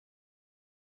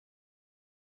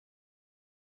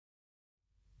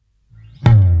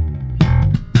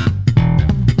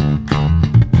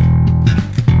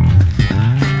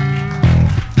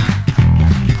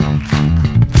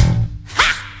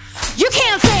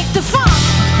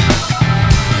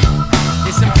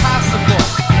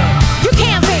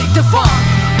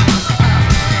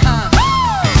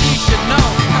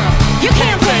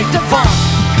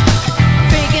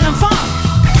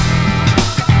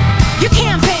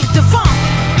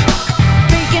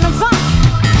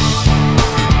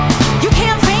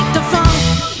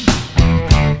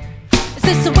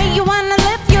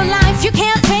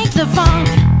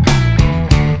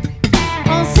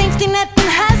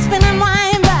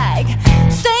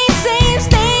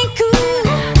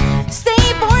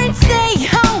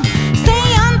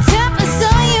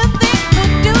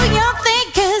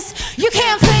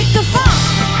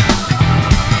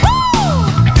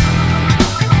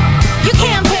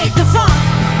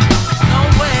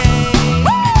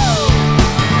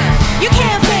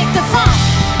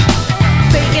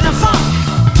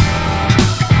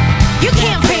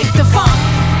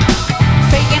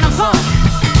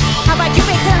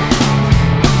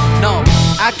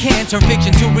I can't turn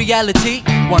fiction to reality.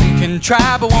 One can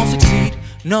try but won't succeed.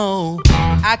 No,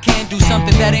 I can't do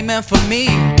something that ain't meant for me.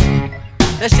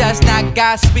 That's just not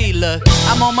God's speed. Look,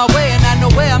 I'm on my way and I know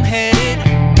where I'm headed.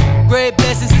 Great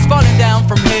blessings is falling down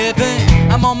from heaven.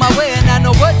 I'm on my way and I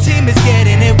know what team is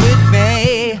getting it with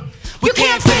me. We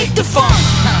can't fake the funk.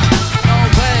 No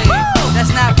way,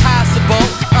 that's not possible.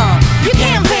 You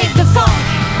can't fake the funk.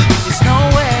 There's no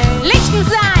way.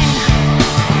 Liechtenstein,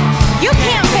 you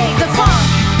can't fake the funk.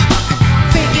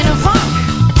 Faking the funk.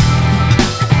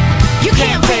 You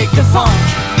can't fake the funk.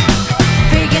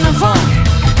 Faking the funk.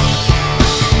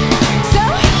 So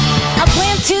I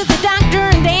went to the doctor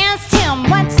and asked him,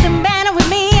 what's the matter with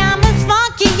me? I'm as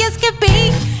funky as could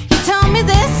be. He told me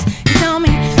this. He told me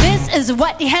this is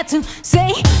what he had to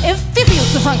say. If you feel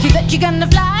so funky that you're gonna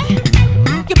fly,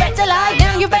 you better lie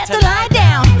down, you better lie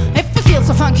down. If you feel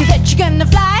so funky that you're gonna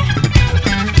fly,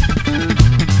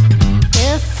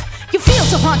 if you feel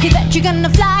so funky that you're gonna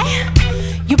fly,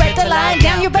 you better lie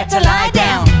down, you better lie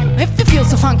down. If you feel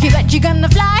so funky that you're gonna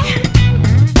fly,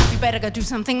 you better go do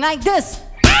something like this.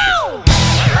 Ow!